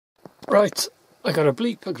Right, I got a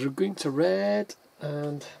bleep, I got a green to red,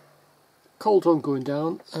 and cold one going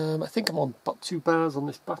down. I think I'm on about 2 bars on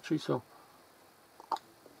this battery, so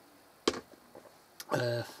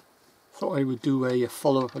thought I would do a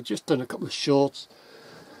follow-up. I've just done a couple of short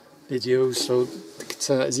videos, so the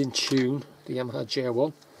guitar is in tune, the Yamaha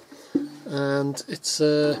JR1, and it's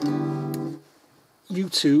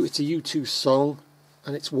U2, it's a U2 song,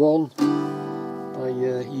 and it's One by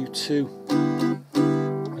U2.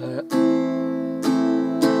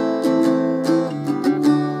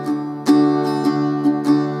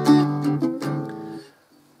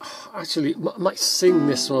 Actually, I might sing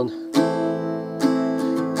this one. Is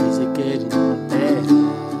it getting better?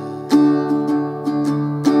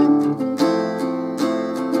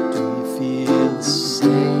 Do you feel the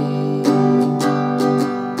same?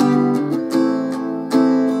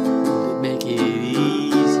 Will it make it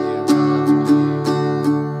easier on you?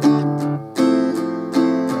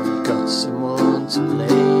 Have you got someone to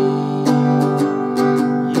blame?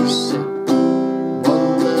 You say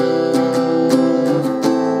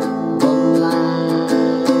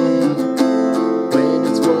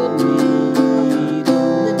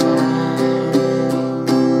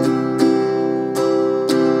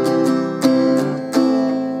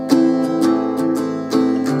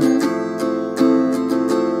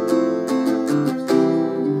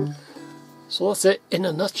so that's it in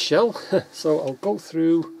a nutshell. So I'll go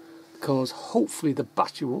through because hopefully the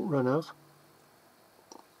battery won't run out.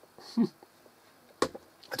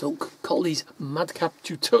 I don't call these madcap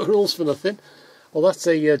tutorials for nothing. Well, that's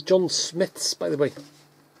a John Smith's, by the way.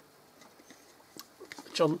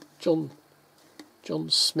 John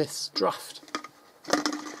Smith's Draft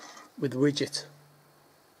with widget.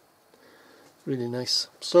 Really nice.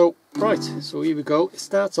 So right, so here we go. It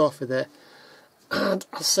starts off with there, and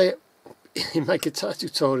I'll say it in my guitar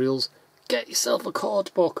tutorials, get yourself a chord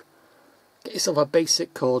book, get yourself a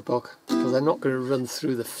basic chord book, because I'm not going to run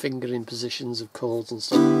through the fingering positions of chords and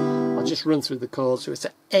stuff. I'll just run through the chords. So it's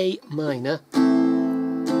an A minor,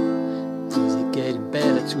 is it getting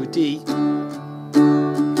better, to a D, to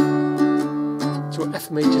an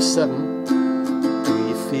F major 7, do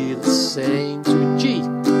you feel the same, to a G,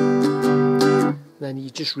 then you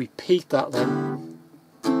just repeat that then.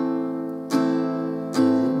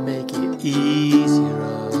 Easier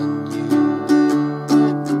on you.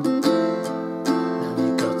 Now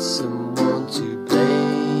you got someone to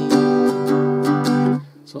blame.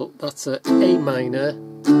 So that's a A minor,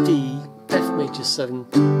 D, F major 7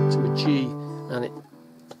 to a G, and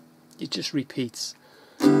it just repeats.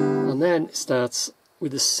 And then it starts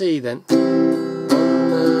with a C then. To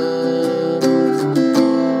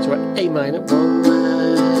an A minor, 1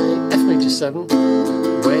 line, F major 7.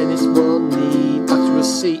 When it's 1 D, back to a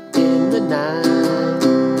C in the 9,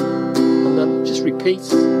 and then just repeat.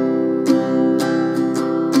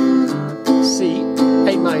 C,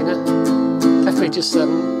 A minor, F major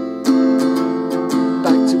 7,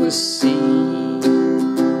 back to a C,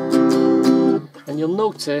 and you'll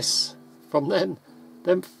notice from them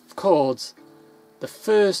chords, the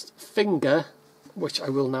first finger, which I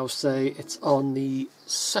will now say it's on the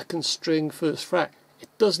 2nd string 1st fret,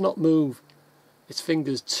 it does not move. Its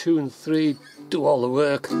fingers 2 and 3 do all the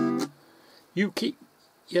work. You keep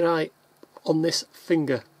your eye on this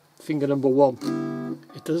finger, finger number 1.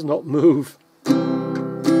 It does not move.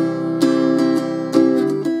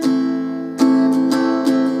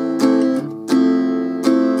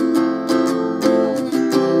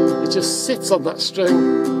 It just sits on that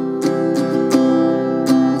string.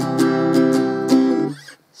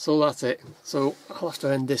 So that's it. So I'll have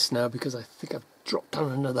to end this now because I think I've dropped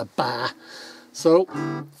down another bar. So,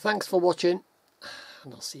 thanks for watching,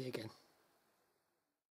 and I'll see you again.